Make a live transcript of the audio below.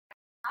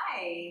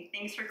Hi,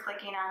 thanks for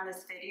clicking on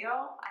this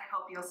video. I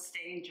hope you'll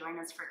stay and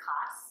join us for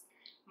class.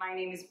 My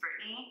name is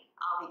Brittany.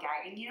 I'll be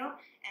guiding you,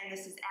 and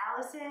this is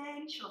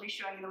Allison. She'll be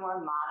showing you the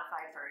more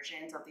modified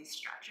versions of these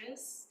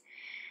stretches.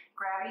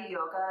 Gravity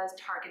yoga is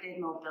targeted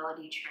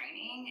mobility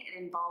training. It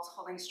involves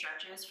holding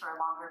stretches for a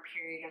longer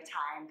period of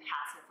time,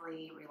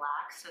 passively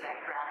relaxed, so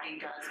that gravity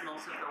does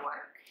most of the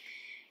work.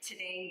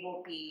 Today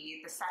will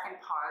be the second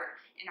part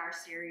in our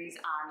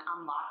series on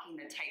unlocking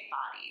the tight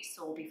body.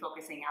 So we'll be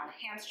focusing on the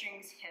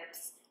hamstrings,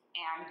 hips,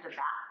 and the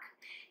back.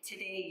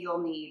 Today you'll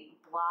need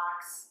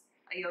blocks,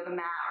 a yoga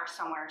mat, or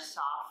somewhere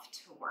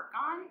soft to work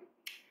on.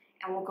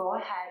 And we'll go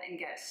ahead and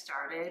get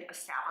started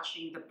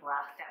establishing the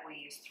breath that we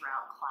use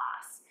throughout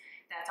class.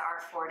 That's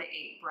our 4 to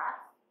 8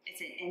 breath. It's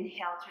an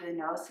inhale through the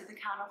nose to the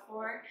count of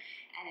 4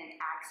 and an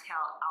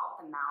exhale out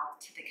the mouth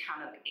to the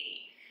count of 8.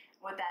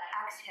 With that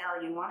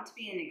exhale, you want it to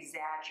be an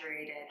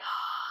exaggerated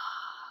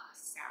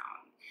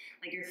sound,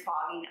 like you're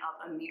fogging up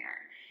a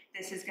mirror.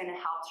 This is going to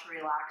help to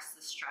relax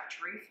the stretch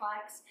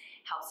reflex,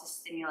 helps to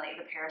stimulate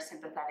the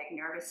parasympathetic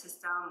nervous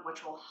system, which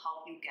will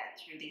help you get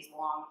through these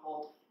long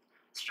hold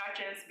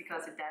stretches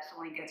because it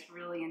definitely gets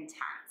really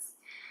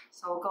intense.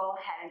 So we'll go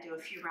ahead and do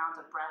a few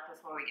rounds of breath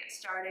before we get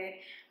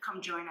started.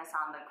 Come join us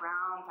on the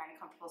ground, find a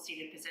comfortable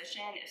seated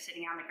position. If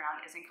sitting on the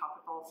ground isn't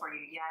comfortable for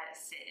you yet,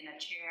 sit in a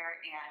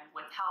chair, and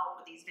with help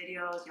with these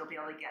videos, you'll be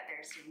able to get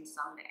there soon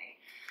someday.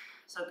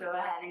 So go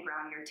ahead and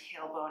ground your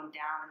tailbone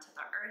down into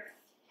the earth.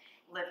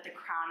 Lift the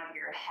crown of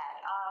your head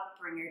up,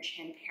 bring your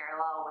chin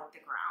parallel with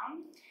the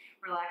ground.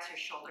 Relax your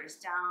shoulders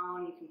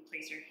down. You can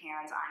place your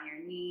hands on your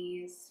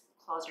knees.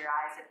 Close your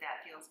eyes if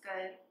that feels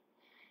good.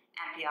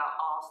 Empty out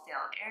all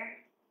stale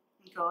air.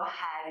 Go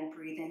ahead and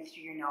breathe in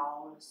through your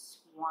nose.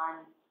 1,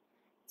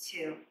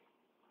 2,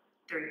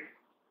 3,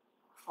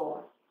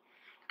 4.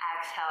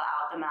 Exhale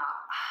out the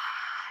mouth.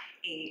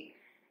 8,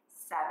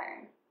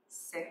 7,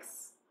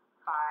 6,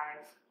 5,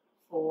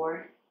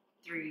 4,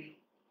 3,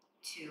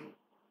 2,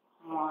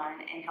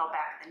 1. Inhale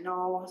back the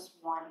nose.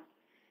 1,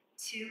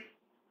 2,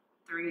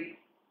 3,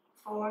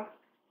 4.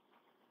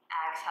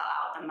 Exhale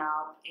out the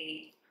mouth.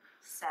 8,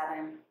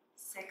 7,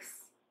 6,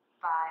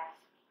 5,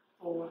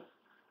 4,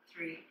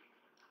 3,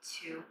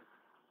 2,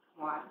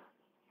 1.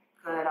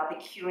 Good. I'll be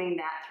cueing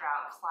that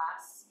throughout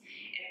class.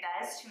 If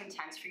that is too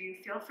intense for you,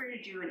 feel free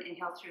to do an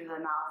inhale through the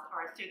mouth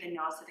or through the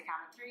nose to the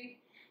count of 3.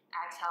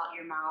 Exhale out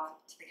your mouth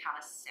to the count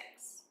of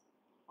 6.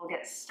 We'll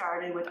get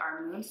started with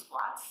our moon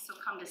squats. So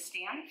come to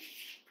stand.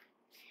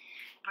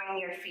 Bring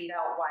your feet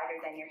out wider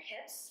than your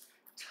hips.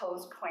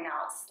 Toes point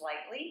out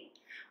slightly.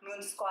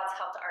 Moon squats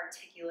help to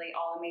articulate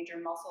all the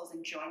major muscles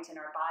and joints in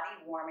our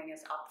body, warming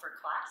us up for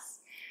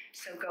class.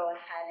 So go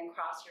ahead and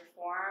cross your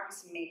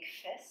forearms, make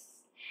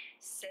fists.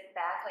 Sit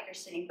back like you're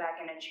sitting back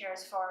in a chair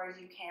as far as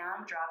you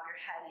can. Drop your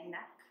head and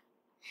neck.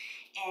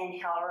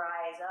 Inhale,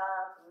 rise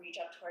up,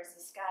 reach up towards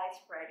the sky,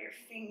 spread your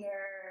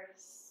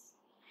fingers.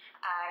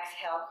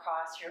 Exhale,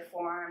 cross your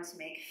forearms,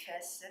 make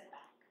fists, sit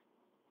back.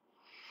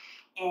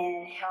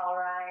 Inhale,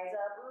 rise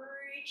up,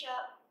 reach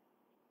up.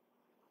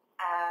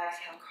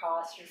 Exhale,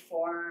 cross your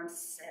forearms,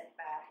 sit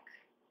back.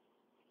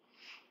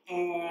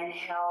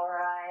 Inhale,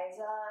 rise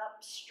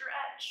up,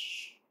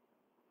 stretch.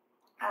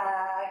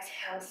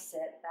 Exhale,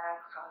 sit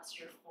back, cross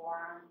your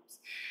forearms.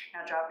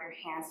 Now drop your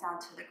hands down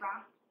to the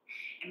ground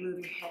and move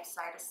your hips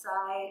side to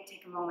side.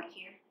 Take a moment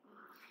here.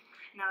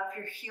 Now if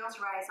your heels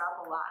rise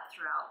up a lot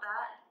throughout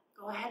that,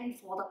 go ahead and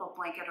fold up a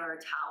blanket or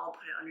a towel,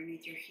 put it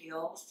underneath your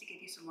heels to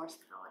give you some more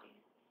stability.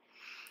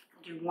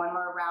 We'll do one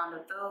more round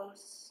of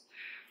those.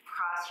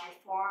 Cross your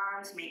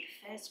forearms, make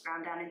fists,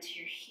 ground down into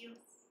your heels.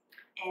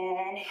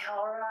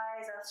 Inhale,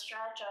 rise up,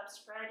 stretch up,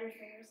 spread your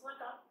fingers,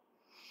 look up.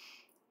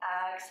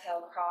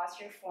 Exhale, cross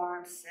your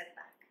forearms, sit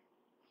back.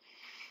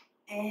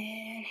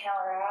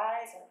 Inhale,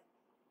 rise up.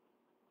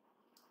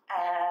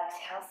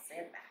 Exhale,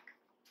 sit back.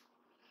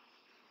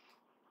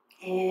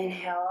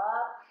 Inhale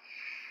up.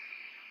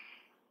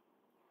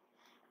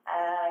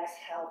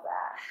 Exhale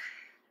back.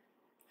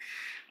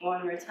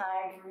 One more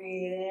time,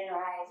 breathe in,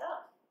 rise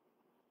up.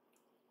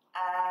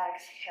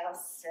 Exhale,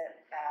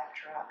 sit back,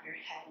 drop your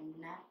head and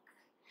neck.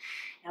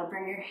 Now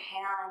bring your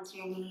hands,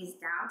 your knees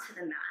down to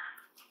the mat.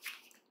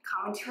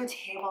 Come into a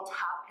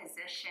tabletop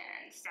position.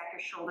 Stack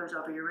your shoulders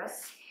over your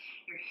wrists,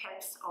 your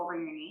hips over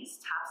your knees.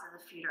 Tops of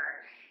the feet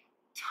are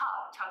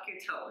tucked. Tuck your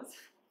toes.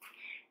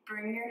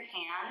 Bring your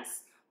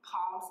hands,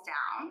 palms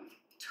down.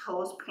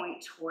 Toes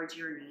point towards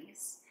your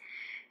knees.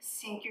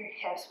 Sink your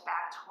hips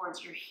back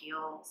towards your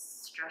heels.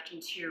 Stretch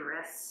into your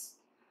wrists.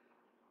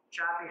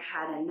 Drop your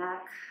head and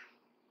neck.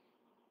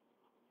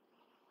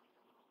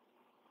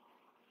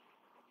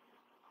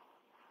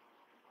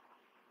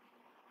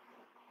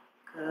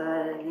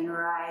 Good, and then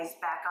rise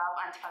back up,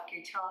 untuck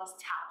your toes,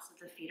 tops of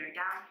the feet are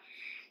down.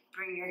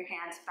 Bring your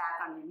hands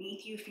back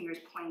underneath you, fingers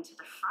pointing to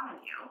the front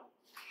of you.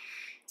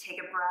 Take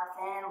a breath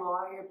in,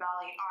 lower your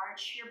belly,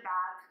 arch your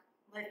back,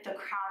 lift the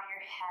crown of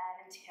your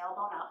head and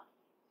tailbone up.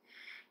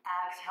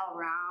 Exhale,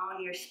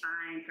 round your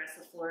spine, press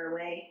the floor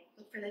away,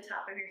 look for the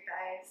top of your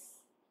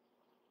thighs.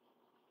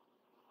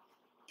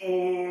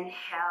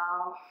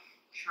 Inhale,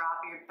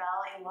 Drop your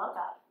belly, look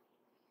up.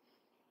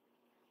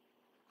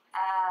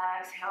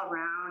 Exhale,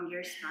 round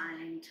your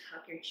spine,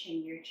 tuck your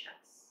chin to your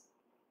chest.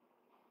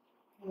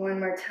 One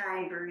more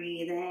time,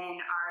 breathe in,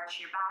 arch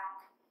your back.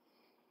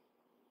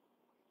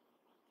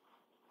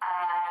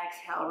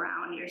 Exhale,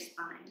 round your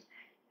spine.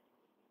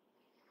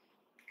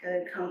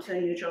 Good, come to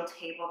a neutral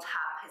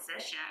tabletop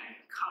position.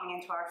 Coming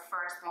into our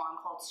first long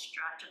cold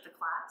stretch of the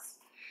class.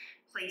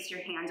 Place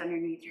your hands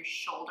underneath your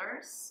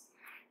shoulders.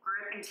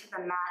 Grip into the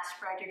mat,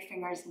 spread your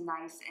fingers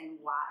nice and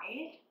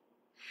wide.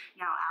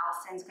 Now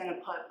Allison's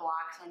gonna put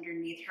blocks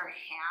underneath her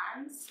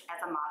hands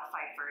as a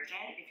modified version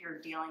if you're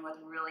dealing with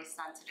really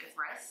sensitive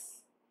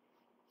wrists.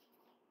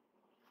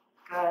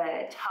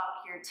 Good,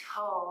 tuck your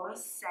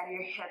toes, send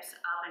your hips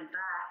up and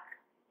back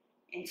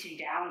into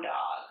down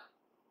dog.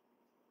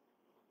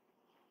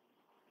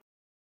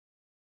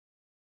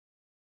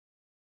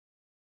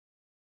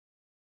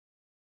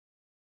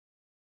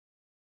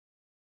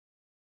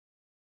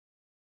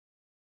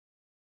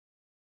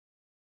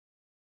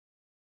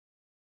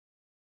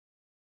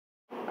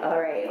 All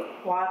right,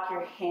 walk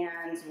your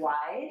hands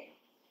wide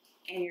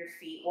and your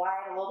feet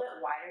wide, a little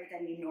bit wider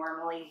than you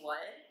normally would.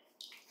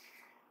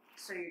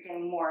 So you're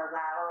getting more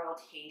lateral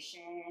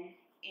rotation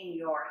in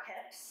your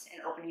hips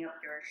and opening up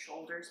your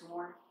shoulders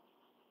more.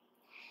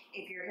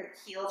 If your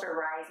heels are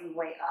rising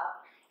way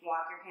up,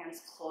 walk your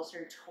hands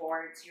closer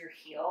towards your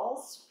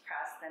heels,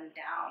 press them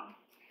down.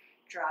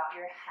 Drop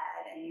your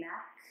head and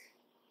neck.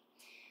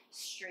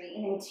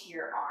 Straighten into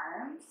your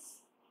arms.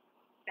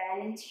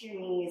 Bend into your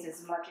knees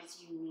as much as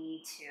you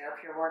need to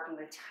if you're working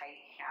with tight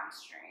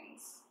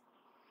hamstrings.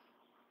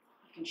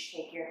 You can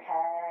shake your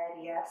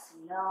head, yes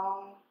and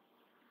no.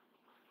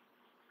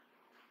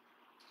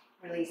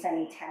 Release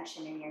any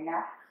tension in your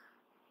neck.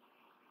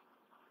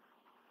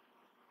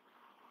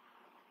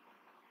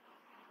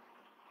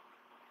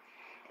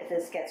 If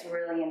this gets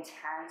really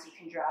intense, you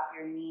can drop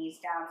your knees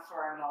down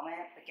for a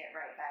moment, but get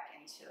right back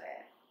into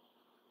it.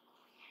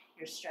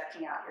 You're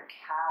stretching out your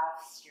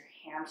calves, your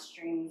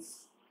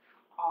hamstrings,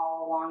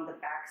 all along the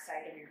back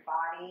side of your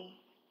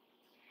body.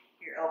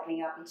 You're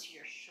opening up into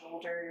your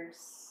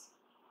shoulders.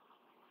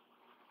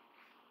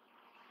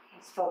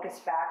 Let's focus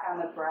back on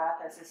the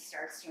breath as it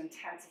starts to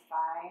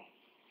intensify.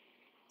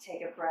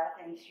 Take a breath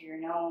in through your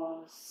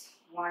nose.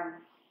 1,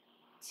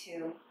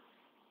 2,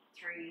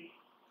 3,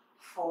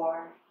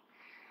 4.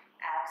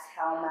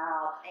 Exhale,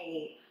 mouth.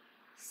 8,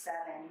 7,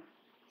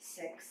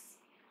 6,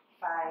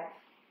 5,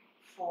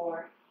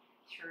 4,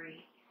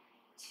 3,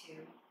 2,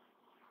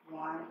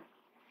 1.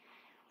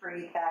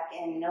 Breathe back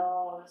in,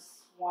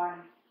 nose. 1,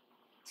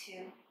 2,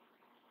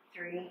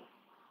 3,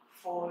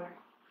 4.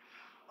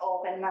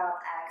 Open mouth,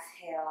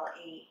 exhale.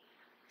 8,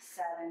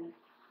 7,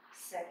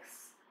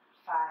 6,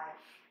 5,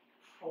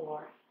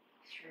 4,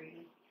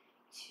 3,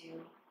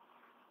 2,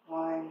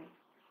 1.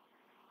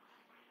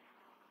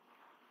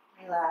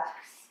 Relax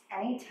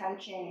any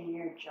tension in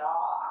your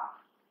jaw.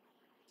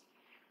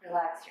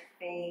 Relax your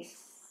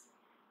face.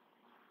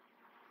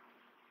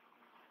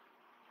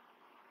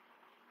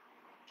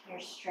 You're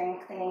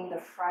strengthening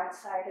the front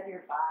side of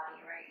your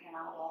body right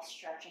now while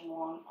stretching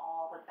along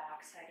all the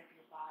back side of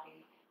your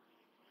body.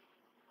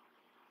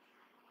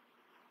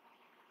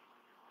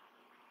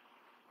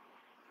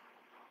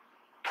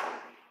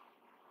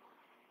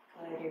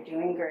 Good, you're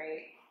doing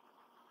great.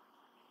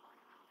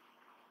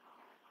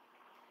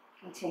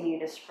 Continue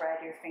to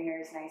spread your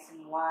fingers nice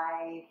and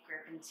wide,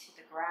 grip into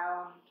the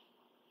ground.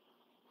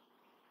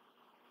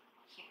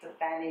 Keep the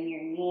bend in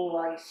your knee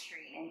while you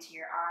straighten into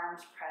your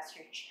arms. Press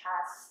your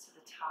chest to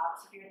the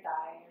tops of your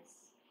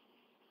thighs.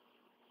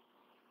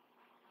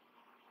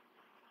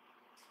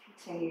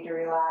 Continue to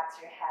relax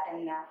your head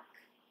and neck.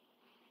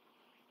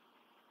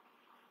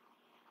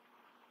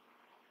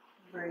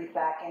 Breathe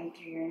back in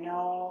through your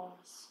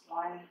nose.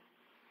 1,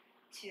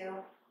 2,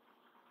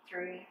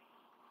 3,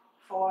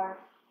 4.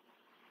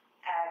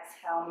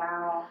 Exhale,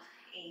 mouth.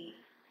 8,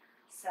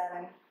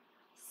 7,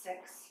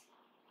 6,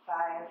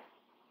 5,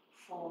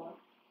 4,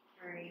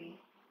 3,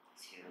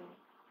 2,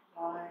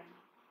 1.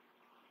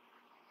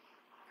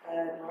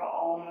 Good, we're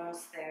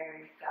almost there,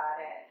 you've got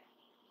it.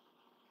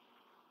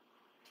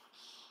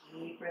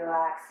 Keep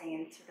relaxing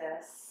into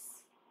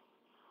this.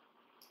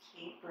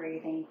 Keep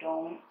breathing,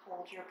 don't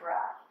hold your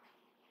breath.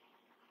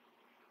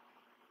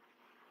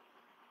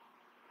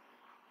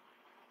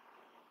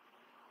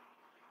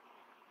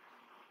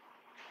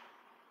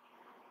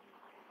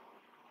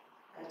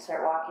 And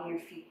start walking your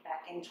feet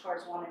back in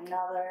towards one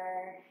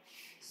another.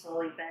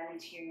 Slowly bend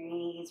into your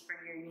knees, bring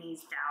your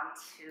knees down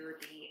to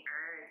the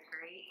earth.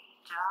 Great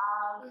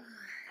job.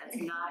 That's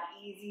not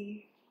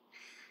easy.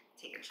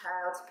 Take your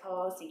child's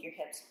pose, sink your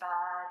hips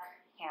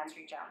back, hands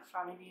reach out in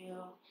front of you.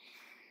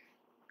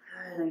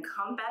 Good, and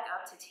come back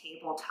up to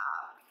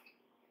tabletop.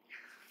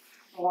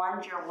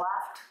 Lunge your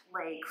left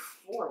leg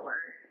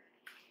forward.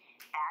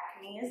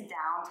 Back knee is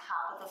down,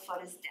 top of the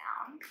foot is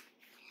down.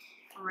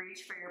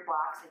 Reach for your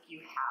blocks if you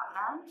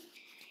have them.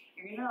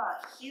 You're gonna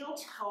heel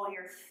toe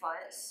your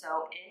foot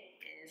so it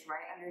is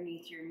right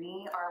underneath your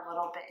knee or a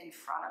little bit in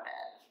front of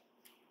it.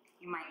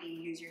 You might need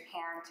to use your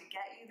hand to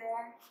get you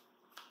there.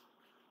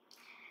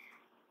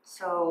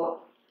 So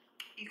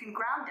you can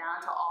ground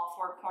down to all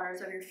four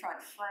corners of your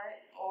front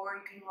foot, or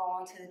you can roll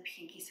into the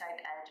pinky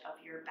side edge of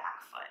your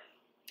back foot.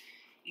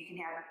 You can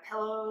have your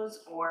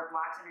pillows or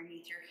blocks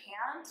underneath your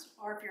hands,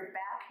 or if your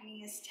back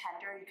knee is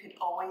tender, you could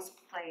always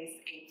place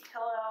a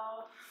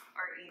pillow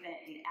or even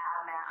an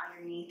ab mat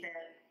underneath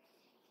it.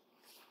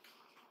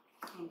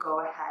 And go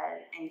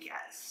ahead and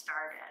get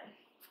started.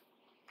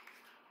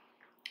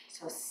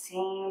 So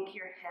sink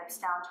your hips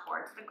down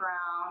towards the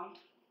ground.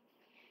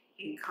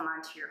 You can come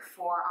onto your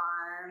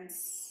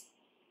forearms.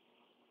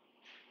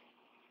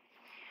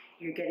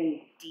 You're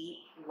getting deep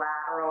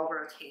lateral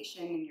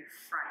rotation in your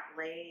front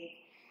leg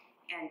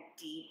and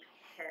deep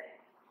hip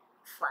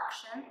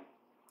flexion.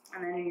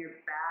 And then in your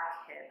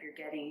back hip, you're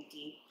getting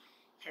deep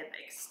hip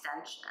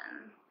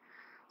extension.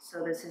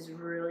 So this is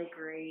really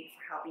great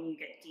for helping you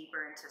get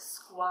deeper into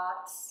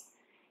squats,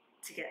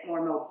 to get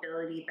more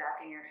mobility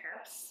back in your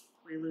hips.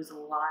 We lose a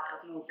lot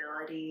of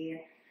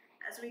mobility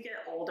as we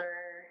get older,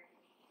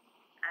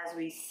 as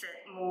we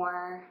sit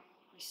more.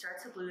 We start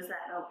to lose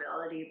that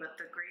mobility, but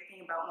the great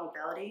thing about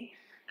mobility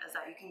is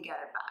that you can get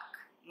it back.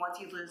 Once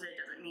you lose it,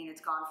 doesn't mean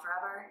it's gone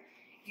forever.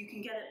 You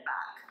can get it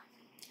back.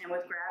 And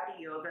with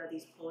gravity yoga,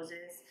 these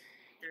poses,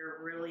 they're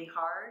really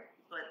hard,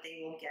 but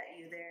they will get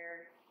you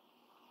there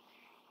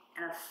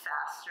in a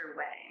faster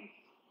way.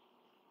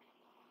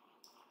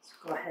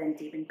 So go ahead and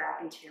deepen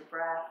back into your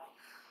breath.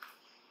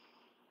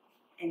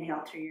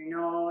 Inhale through your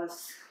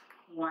nose.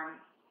 1,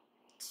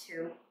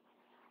 2,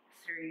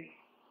 3,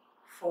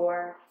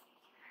 4.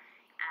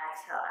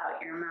 Exhale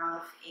out your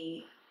mouth.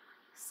 8,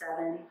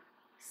 7,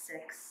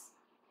 6,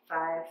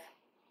 5,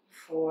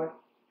 4,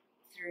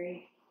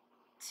 3,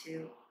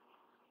 2,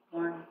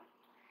 1.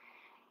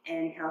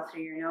 Inhale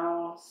through your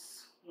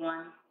nose.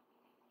 1,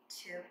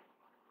 2,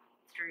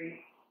 3,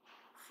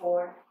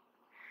 4.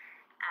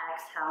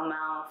 Exhale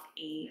mouth.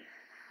 8,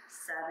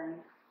 7,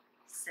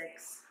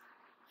 6,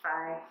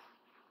 5,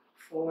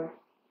 4,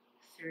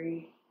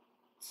 3,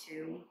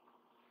 2,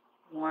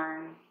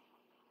 1.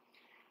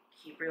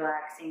 Keep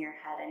relaxing your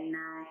head and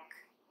neck.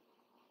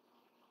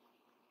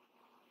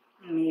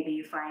 Maybe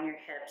you find your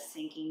hips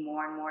sinking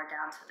more and more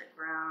down to the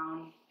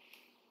ground.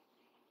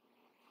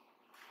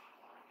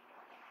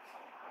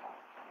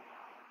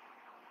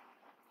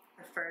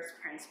 The first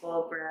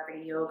principle of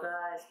gravity yoga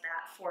is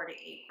that 4 to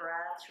 8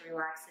 breaths to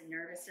relax the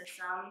nervous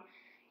system.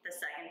 The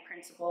second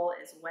principle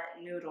is wet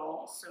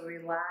noodle, so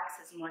relax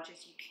as much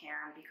as you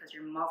can because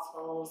your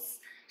muscles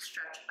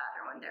stretch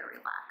better when they're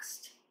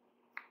relaxed.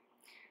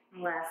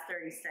 Last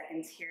 30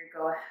 seconds here,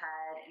 go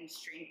ahead and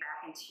straighten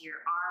back into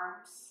your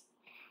arms.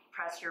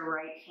 Press your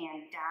right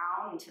hand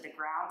down into the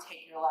ground.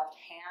 Take your left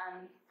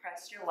hand,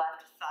 press your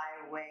left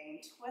thigh away, and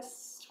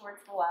twist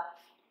towards the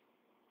left.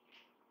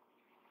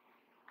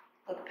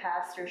 Look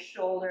past your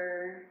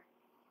shoulder.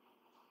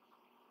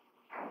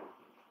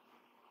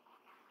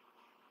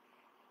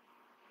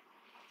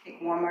 Take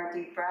one more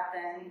deep breath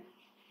in.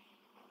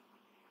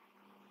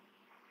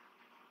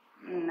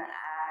 And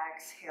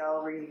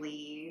exhale,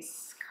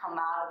 release. Come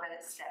out of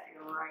it, step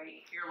your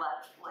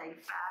left leg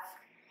back.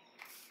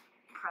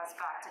 Press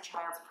back to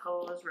child's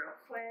pose real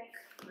quick.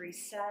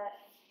 Reset.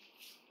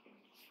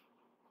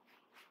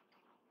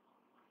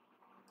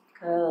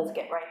 Good, let's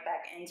get right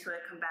back into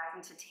it. Come back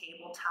into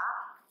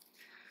tabletop.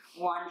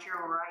 Lunge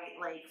your right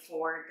leg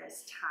forward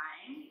this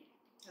time,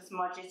 as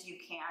much as you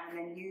can, and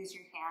then use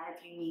your hand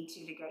if you need to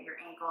get your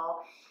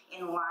ankle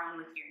in line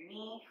with your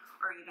knee,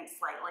 or even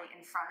slightly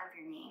in front of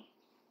your knee.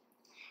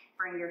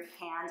 Bring your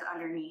hands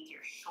underneath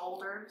your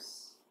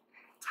shoulders.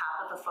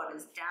 Top of the foot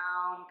is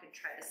down. You could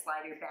try to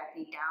slide your back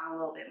knee down a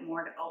little bit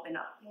more to open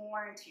up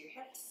more into your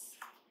hips.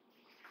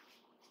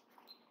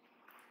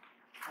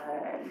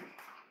 Good.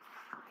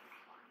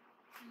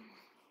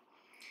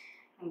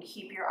 And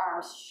keep your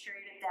arms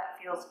straight if that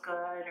feels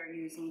good, or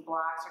using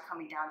blocks or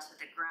coming down to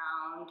the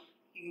ground.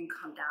 You can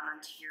come down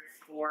onto your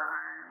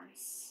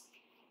forearms.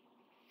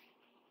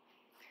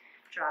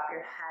 Drop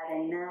your head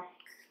and neck.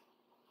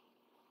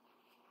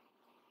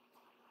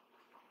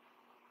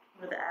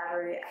 With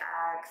every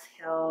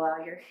exhale, allow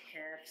your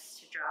hips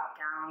to drop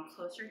down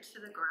closer to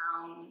the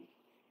ground.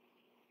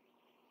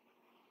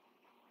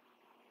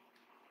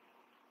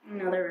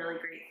 Another really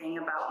great thing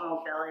about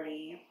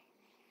mobility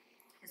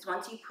is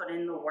once you put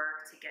in the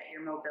work to get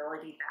your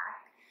mobility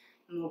back,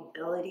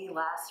 mobility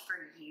lasts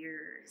for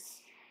years.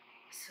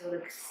 So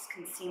this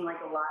can seem like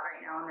a lot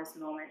right now in this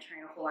moment,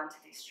 trying to hold on to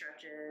these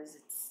stretches.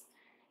 It's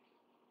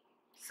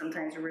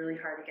sometimes really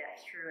hard to get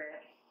through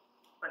it,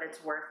 but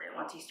it's worth it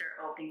once you start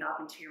opening up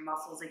into your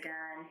muscles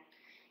again,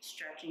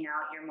 stretching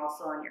out your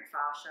muscle and your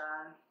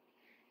fascia.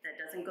 That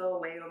doesn't go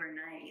away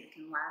overnight. It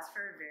can last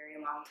for a very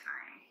long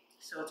time.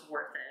 So it's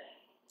worth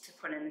it to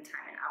put in the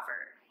time and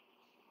effort.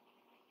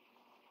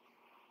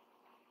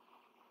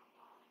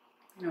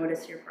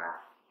 Notice your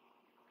breath.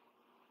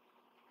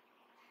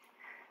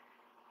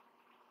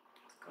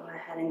 Go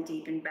ahead and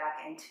deepen back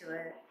into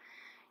it.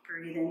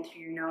 Breathe in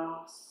through your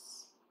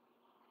nose.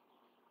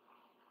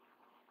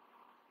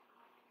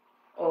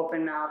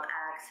 Open mouth,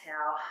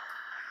 exhale.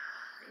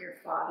 You're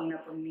fogging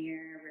up a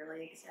mirror,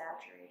 really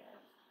exaggerated.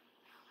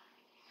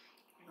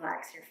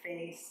 Relax your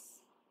face.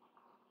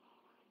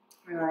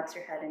 Relax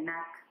your head and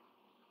neck.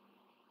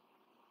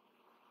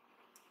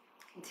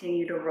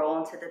 Continue to roll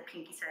into the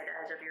pinky side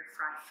edge of your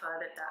front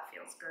foot if that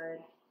feels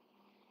good.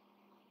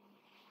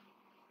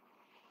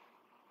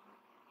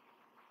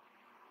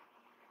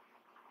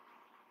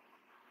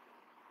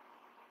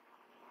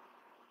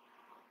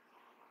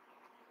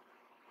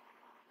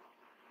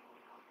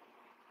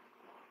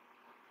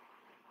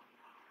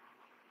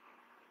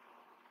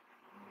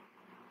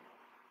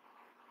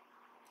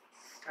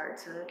 Start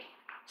to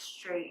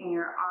straighten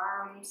your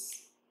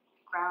arms,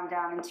 ground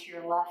down into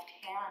your left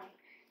hand.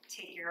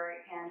 Take your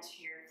right hand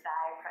to your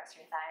thigh, press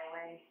your thigh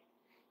away,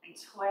 and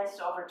twist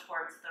over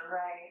towards the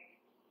right,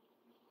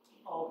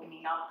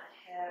 opening up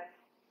the hip,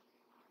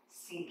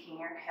 sinking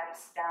your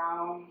hips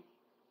down,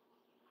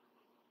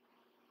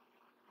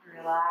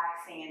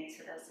 relaxing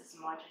into this as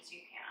much as you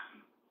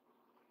can.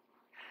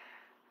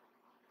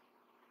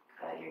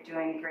 Good, you're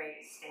doing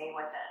great, stay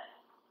with it.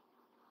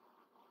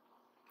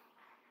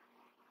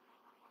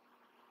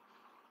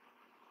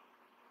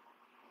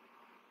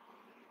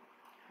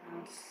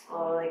 And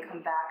slowly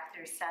come back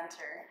through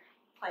center.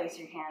 Place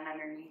your hand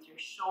underneath your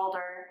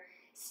shoulder.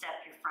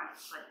 Step your front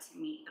foot to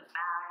meet the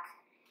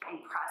back and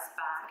press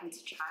back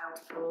into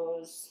child's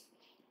pose.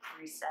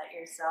 Reset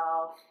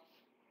yourself.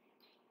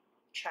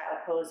 Child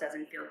pose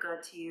doesn't feel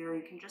good to you.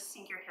 You can just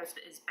sink your hips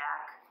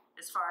back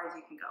as far as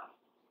you can go.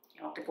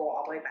 You don't have to go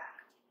all the way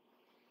back.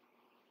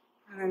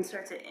 And then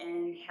start to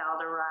inhale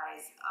to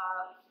rise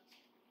up.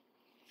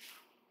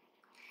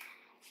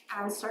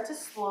 And start to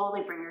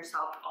slowly bring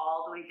yourself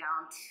all the way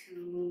down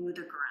to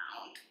the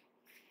ground.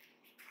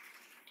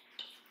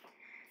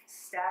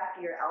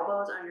 Stack your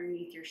elbows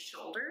underneath your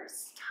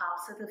shoulders.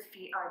 Tops of the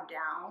feet are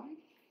down.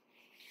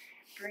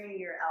 Bring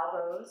your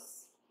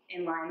elbows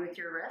in line with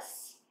your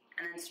wrists,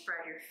 and then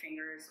spread your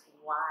fingers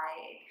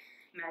wide.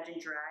 Imagine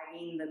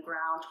dragging the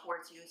ground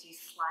towards you as you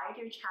slide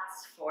your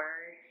chest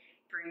forward.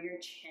 Bring your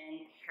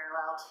chin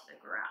parallel to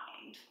the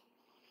ground.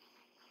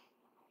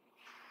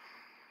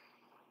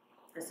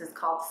 This is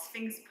called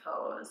Sphinx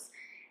pose,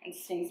 and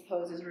Sphinx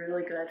pose is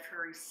really good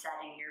for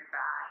resetting your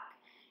back.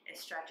 It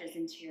stretches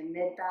into your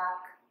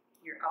mid-back,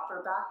 your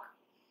upper back.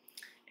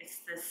 It's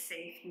this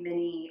safe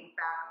mini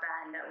back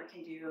bend that we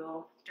can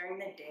do during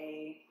the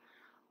day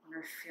when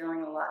we're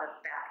feeling a lot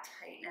of back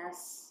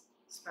tightness,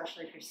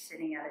 especially if you're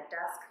sitting at a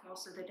desk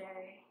most of the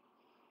day.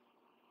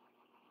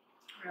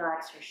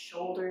 Relax your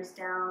shoulders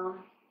down.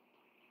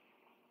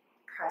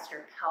 Press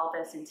your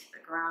pelvis into the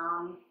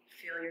ground.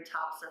 Feel your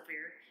tops of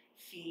your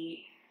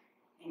feet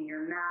in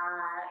your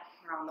mat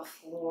or on the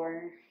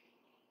floor.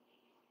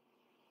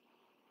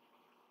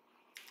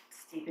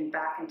 Steeping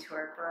back into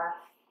our breath.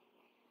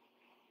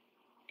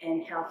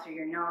 Inhale through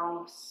your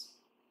nose.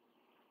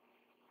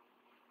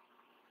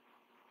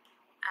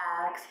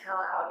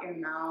 Exhale out your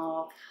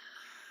mouth.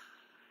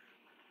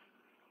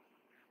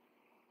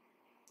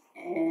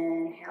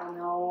 Inhale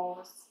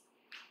nose.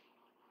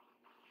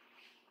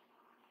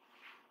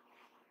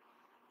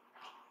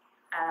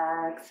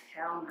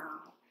 Exhale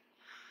mouth.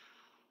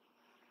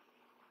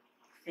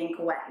 Think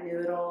wet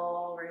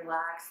noodle,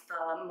 relax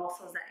the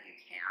muscles that you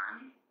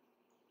can.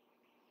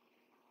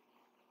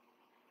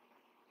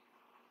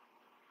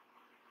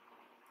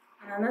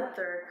 And then the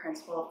third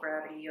principle of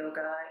gravity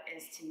yoga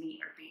is to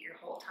meet or beat your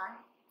whole time.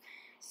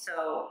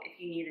 So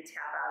if you need to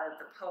tap out of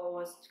the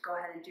pose, go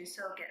ahead and do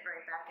so, get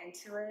right back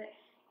into it.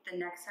 The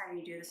next time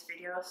you do this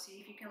video,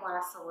 see if you can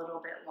last a little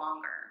bit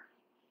longer.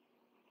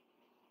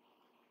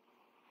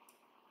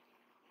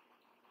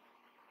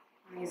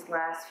 In these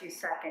last few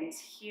seconds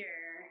here,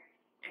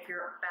 if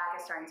your back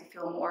is starting to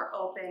feel more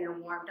open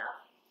and warmed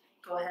up,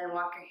 go ahead and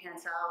walk your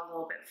hands out a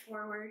little bit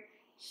forward,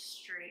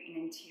 straighten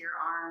into your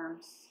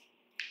arms,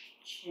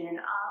 chin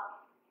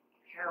up,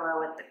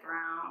 parallel with the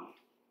ground.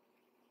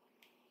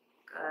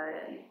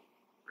 Good.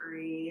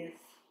 Breathe.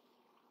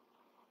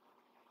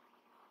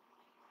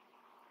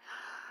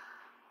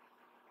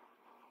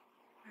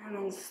 And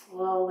then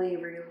slowly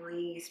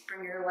release.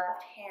 Bring your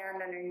left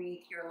hand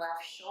underneath your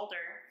left shoulder.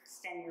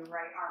 Extend your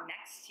right arm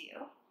next to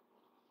you.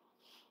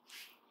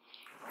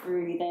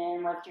 Breathe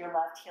in, lift your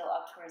left heel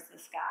up towards the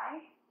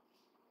sky.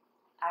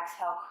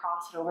 Exhale,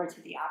 cross it over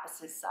to the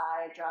opposite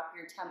side. Drop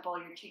your temple,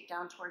 your cheek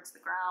down towards the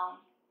ground.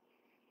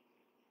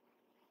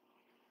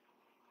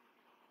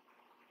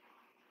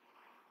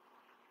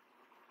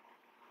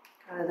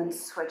 Good, then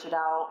switch it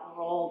out.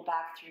 Roll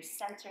back through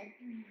center.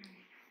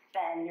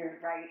 Bend your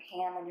right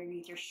hand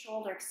underneath your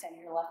shoulder. Extend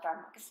your left arm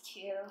next to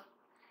you.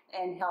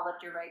 Inhale,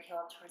 lift your right heel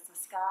up towards the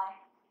sky.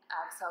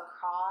 Exhale,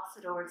 cross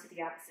it over to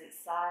the opposite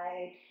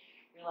side.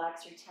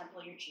 Relax your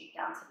temple, your cheek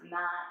down to the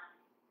mat.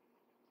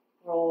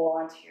 Roll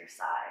onto your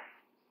side.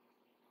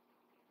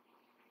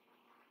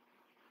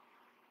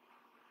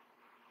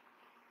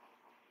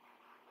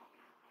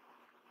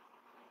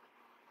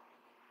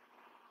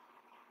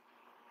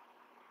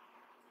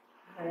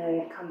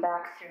 Good. Come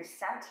back through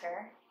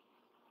center.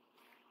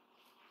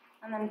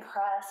 And then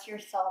press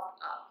yourself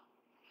up.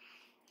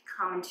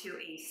 Come into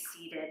a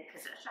seated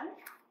position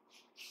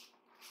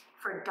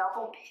for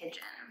double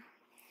pigeon.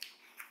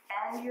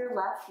 Bend your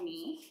left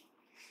knee.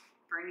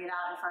 Bring it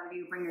out in front of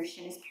you. Bring your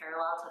shins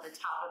parallel to the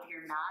top of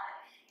your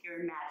mat, your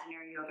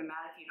imaginary yoga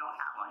mat if you don't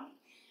have one.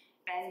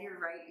 Bend your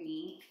right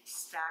knee,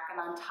 stack it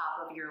on top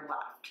of your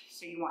left.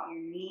 So you want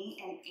your knee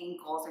and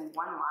ankles in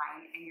one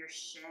line and your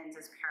shins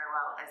as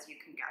parallel as you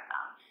can get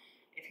them.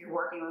 If you're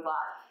working with a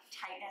lot of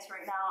tightness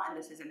right now and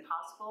this is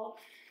impossible,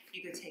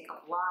 you could take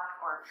a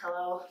block or a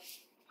pillow,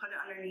 put it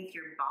underneath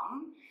your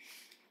bum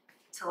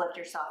to lift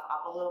yourself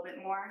up a little bit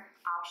more.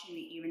 Option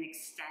to even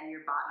extend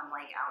your bottom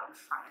leg out in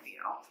front of you.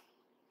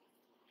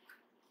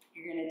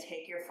 You're gonna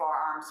take your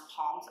forearms,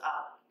 palms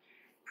up,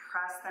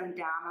 press them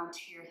down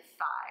onto your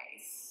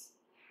thighs.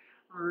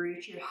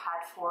 Reach your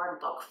head forward,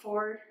 look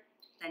forward,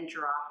 then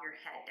drop your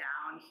head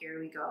down. Here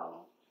we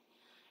go.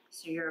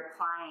 So you're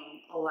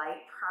applying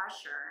light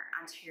pressure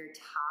onto your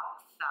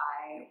top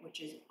thigh,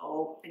 which is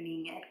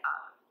opening it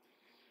up.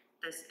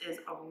 This is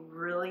a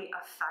really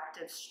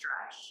effective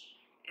stretch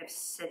if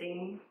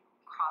sitting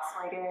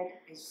cross-legged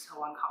is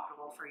so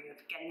uncomfortable for you,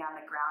 if getting on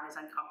the ground is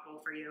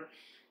uncomfortable for you.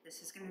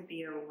 This is going to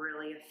be a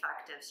really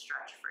effective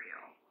stretch for you.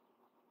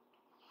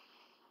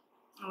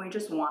 And we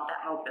just want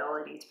that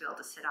mobility to be able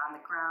to sit on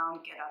the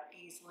ground, get up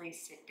easily,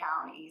 sit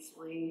down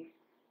easily.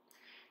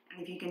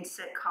 And if you can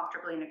sit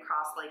comfortably in a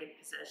cross-legged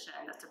position,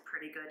 that's a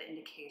pretty good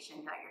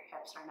indication that your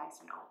hips are nice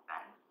and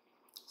open.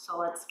 So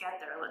let's get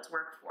there, let's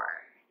work for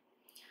it.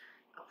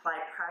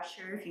 Apply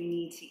pressure. If you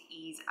need to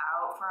ease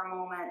out for a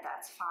moment,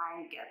 that's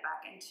fine, get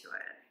back into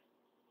it.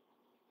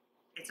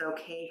 It's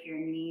okay if your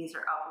knees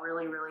are up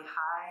really, really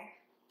high.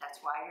 That's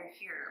why you're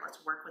here.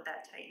 Let's work with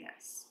that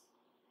tightness.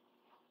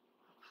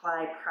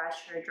 Apply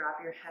pressure, drop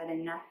your head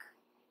and neck.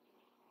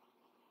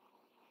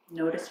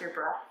 Notice your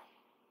breath.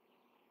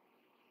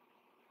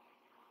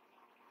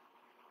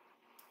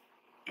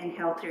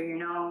 Inhale through your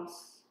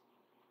nose.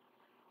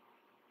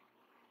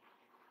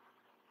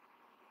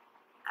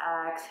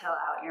 Exhale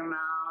out your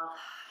mouth.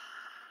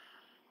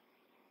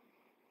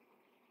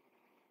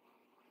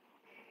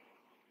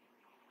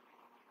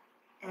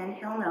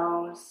 Inhale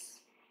nose.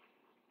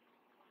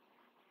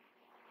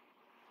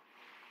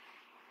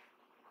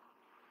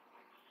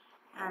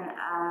 And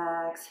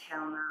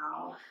exhale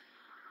mouth.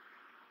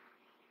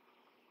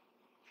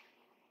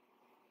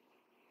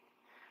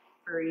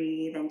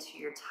 Breathe into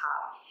your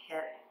top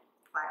hip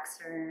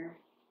flexor.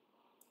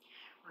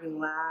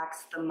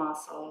 Relax the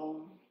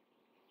muscle.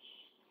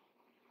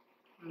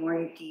 The more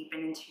you deepen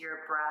into your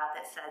breath,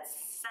 it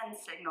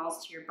sends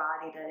signals to your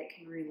body that it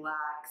can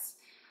relax,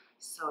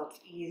 so it's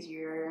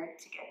easier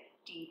to get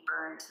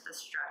deeper into the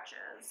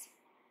stretches.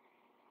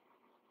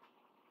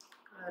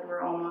 Good,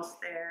 we're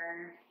almost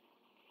there.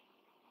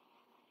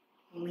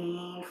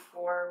 Lean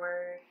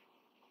forward.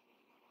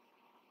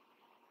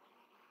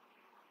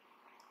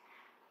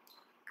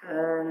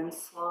 Good, and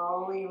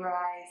slowly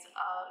rise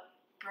up.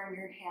 Bring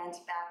your hands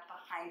back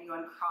behind you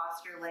and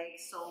cross your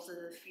legs. Soles of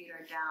the feet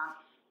are down.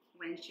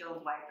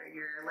 Windshield wiper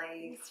your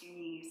legs, your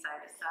knees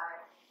side to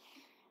side.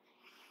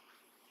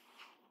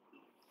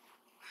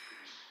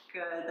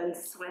 Good, then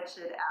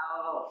switch it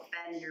out.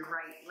 Bend your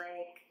right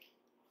leg.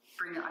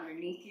 Bring it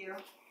underneath you.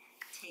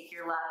 Take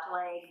your left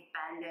leg,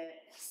 bend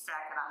it,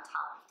 stack it on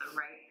top of the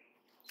right.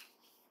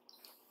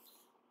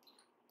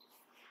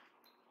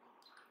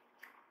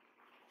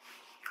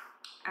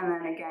 And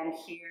then again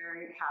here,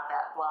 you have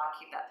that block,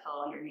 keep that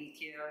pillow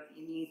underneath you if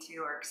you need to,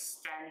 or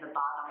extend the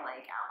bottom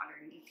leg out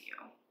underneath you.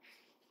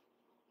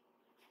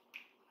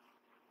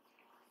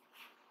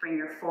 Bring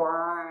your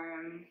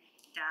forearm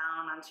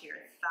down onto your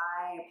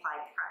thigh, apply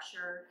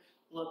pressure,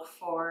 look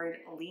forward,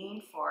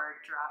 lean forward,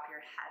 drop your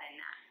head and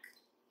neck.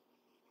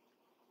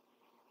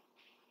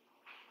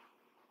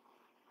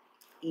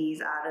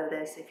 Ease out of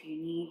this if you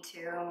need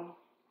to.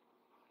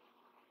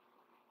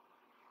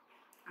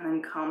 And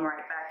then come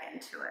right back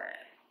into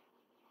it.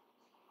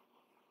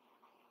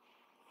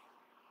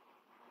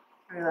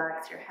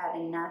 Relax your head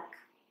and neck.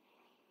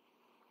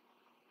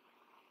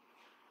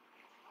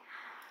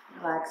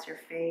 Relax your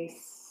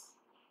face.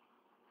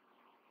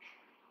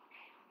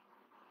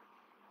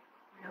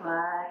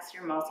 Relax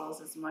your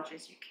muscles as much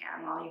as you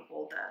can while you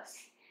hold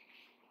this.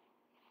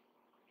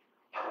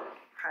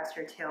 Press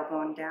your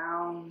tailbone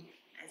down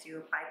as you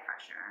apply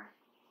pressure.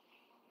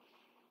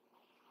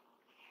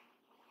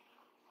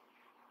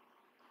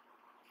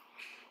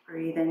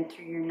 Breathe in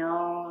through your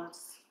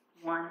nose.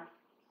 1,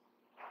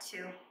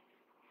 2,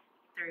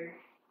 3,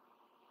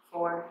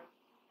 4.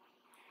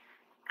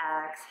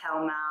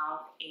 Exhale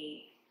mouth.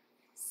 8,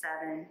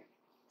 7,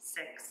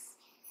 6,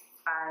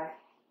 5,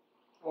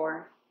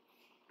 4,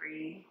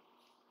 3,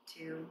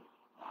 2,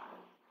 1.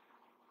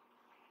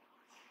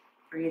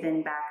 Breathe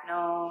in back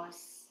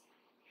nose.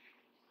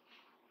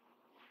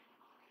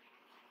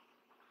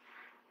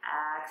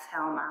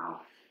 Exhale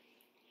mouth.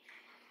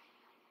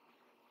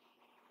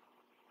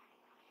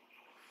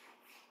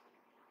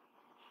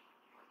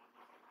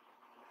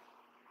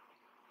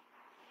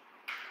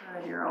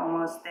 Good, you're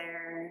almost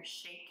there.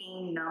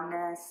 Shaking,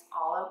 numbness,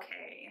 all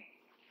okay.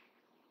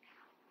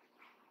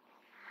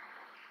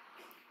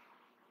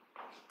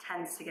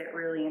 tends to get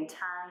really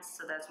intense,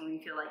 so that's when we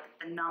feel like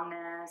the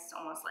numbness,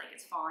 almost like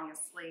it's falling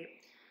asleep.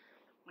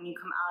 When you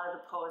come out of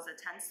the pose,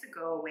 it tends to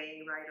go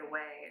away right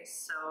away,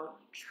 so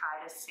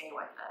try to stay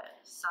with it.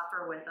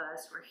 Suffer with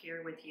us, we're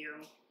here with you.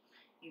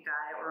 You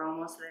got it, we're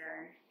almost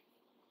there.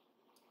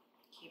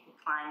 Keep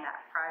applying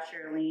that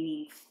pressure,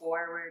 leaning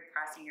forward,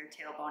 pressing your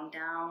tailbone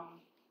down.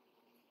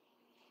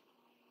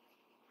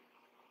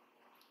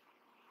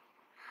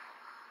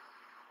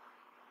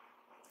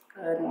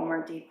 Good, one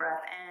more deep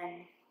breath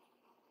in.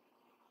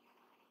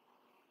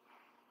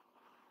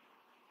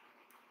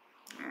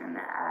 And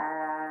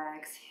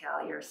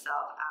exhale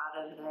yourself out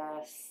of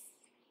this.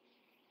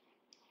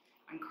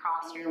 And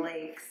cross your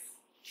legs.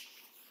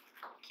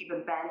 Keep a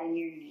bend in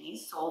your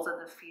knees, soles of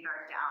the feet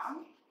are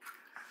down.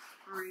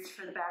 Reach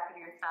for the back of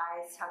your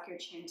thighs, tuck your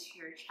chin to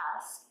your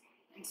chest,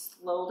 and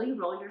slowly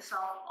roll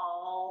yourself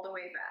all the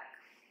way back.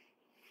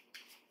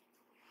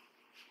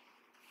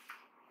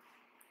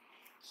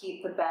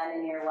 Keep the bend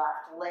in your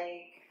left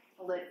leg.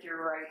 Lift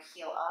your right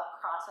heel up,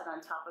 cross it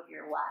on top of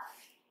your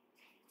left.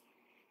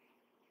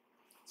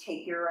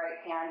 Take your right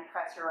hand,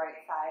 press your right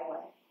thigh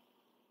away.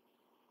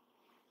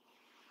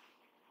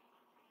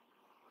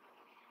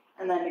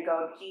 And then to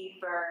go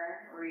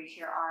deeper, reach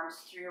your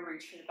arms through,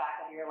 reach for the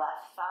back of your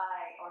left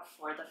thigh or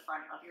for the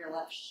front of your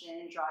left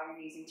shin. Draw your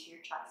knees into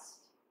your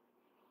chest.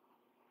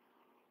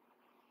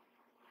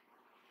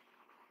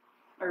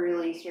 Or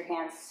release your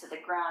hands to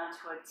the ground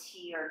to a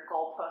T or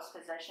goalpost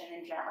position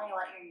and gently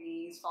let your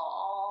knees fall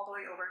all the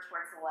way over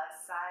towards the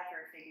left side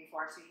for a figure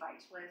four supine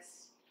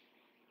twist.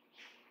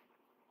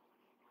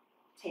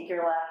 Take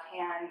your left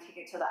hand, take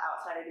it to the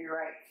outside of your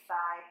right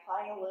thigh,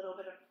 apply a little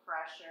bit of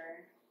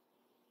pressure.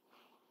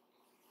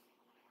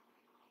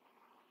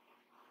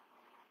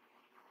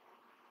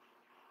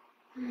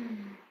 We're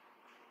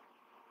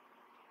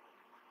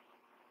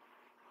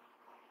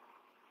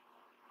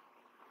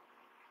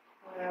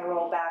going to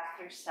roll back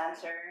through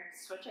center,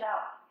 switch it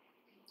out.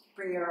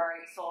 Bring your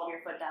right sole of your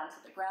foot down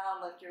to the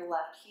ground, lift your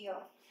left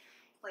heel,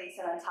 place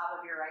it on top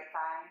of your right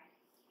thigh.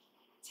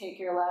 Take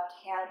your left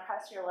hand,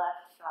 press your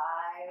left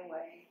thigh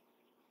away.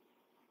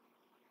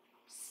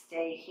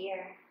 Stay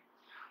here.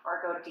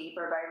 Or go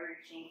deeper by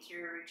reaching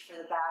through, reach for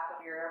the back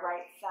of your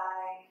right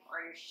thigh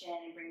or your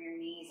shin, bring your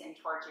knees in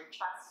towards your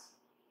chest.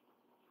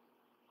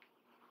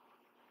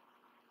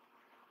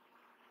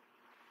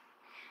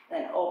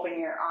 Then open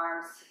your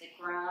arms to the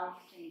ground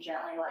and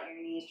gently let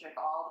your knees drift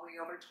all the way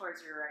over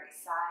towards your right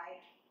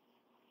side.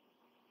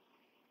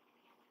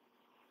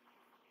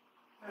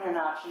 And an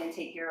option to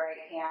take your right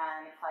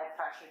hand, apply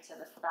pressure to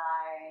the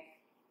thigh.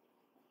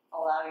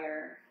 Allow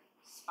your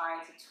spine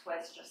to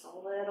twist just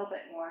a little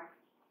bit more.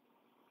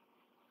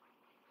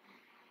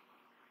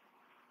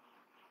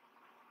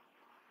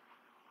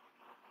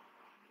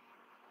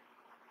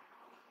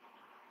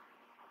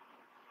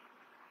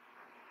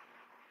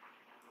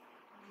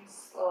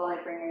 Slowly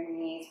bring your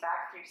knees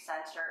back through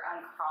center,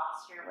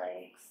 uncross your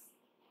legs.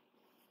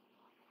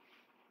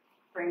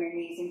 Bring your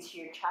knees into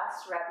your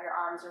chest, wrap your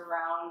arms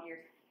around your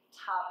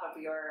top of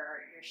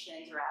your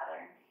shins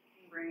rather.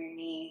 Bring your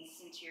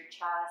knees into your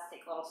chest,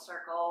 take little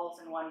circles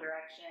in one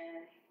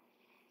direction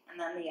and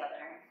then the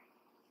other.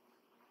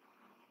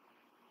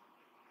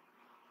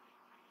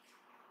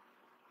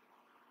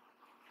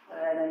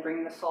 And then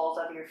bring the soles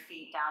of your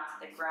feet down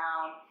to the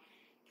ground.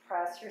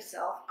 Press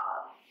yourself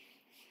up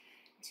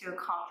to a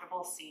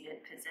comfortable seated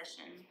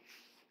position.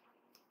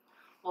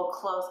 We'll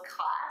close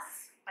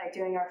class by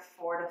doing our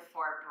 4-4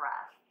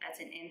 breath. That's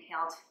an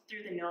inhale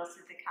through the nose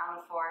to the count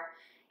of 4,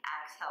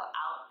 exhale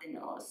out the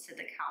nose to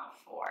the count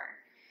of 4.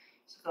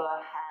 So go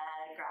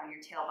ahead, ground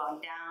your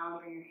tailbone down,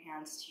 bring your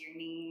hands to your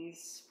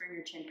knees, bring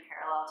your chin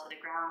parallel to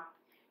the ground,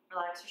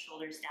 relax your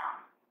shoulders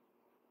down.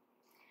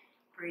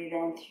 Breathe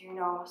in through your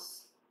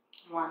nose,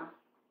 1,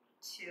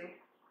 2,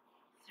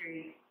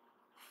 3,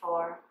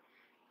 4.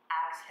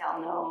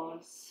 Exhale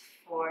nose,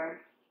 4,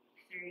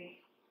 3,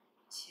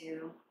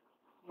 2,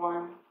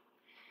 1.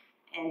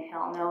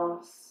 Inhale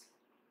nose,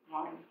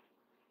 1,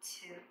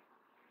 2,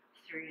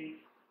 3,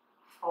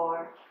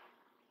 4.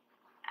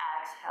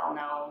 Exhale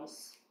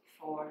nose,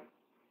 4,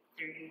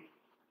 3,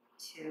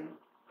 2,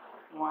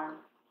 1.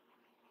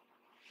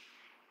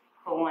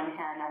 Put one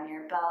hand on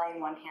your belly,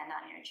 one hand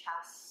on your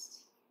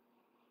chest.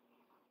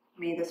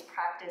 May this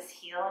practice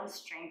heal and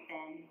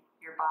strengthen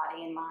your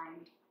body and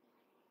mind.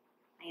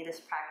 May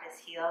this practice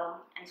heal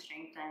and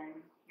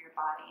strengthen your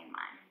body and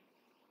mind.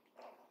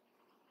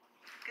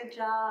 Good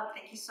job.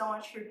 Thank you so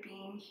much for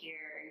being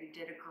here. You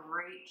did a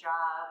great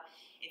job.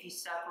 If you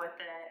stuck with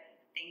it,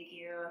 thank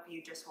you. If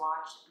you just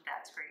watched,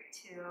 that's great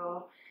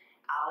too.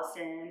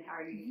 Allison, how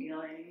are you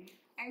feeling?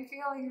 I'm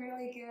feeling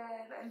really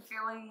good. I'm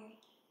feeling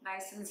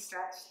nice and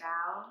stretched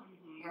out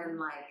and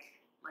like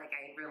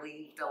I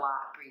relieved a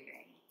lot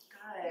breathing.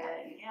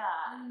 Good,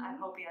 yeah. I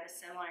hope you had a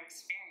similar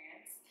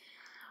experience.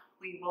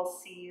 We will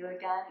see you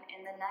again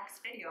in the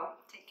next video.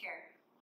 Take care.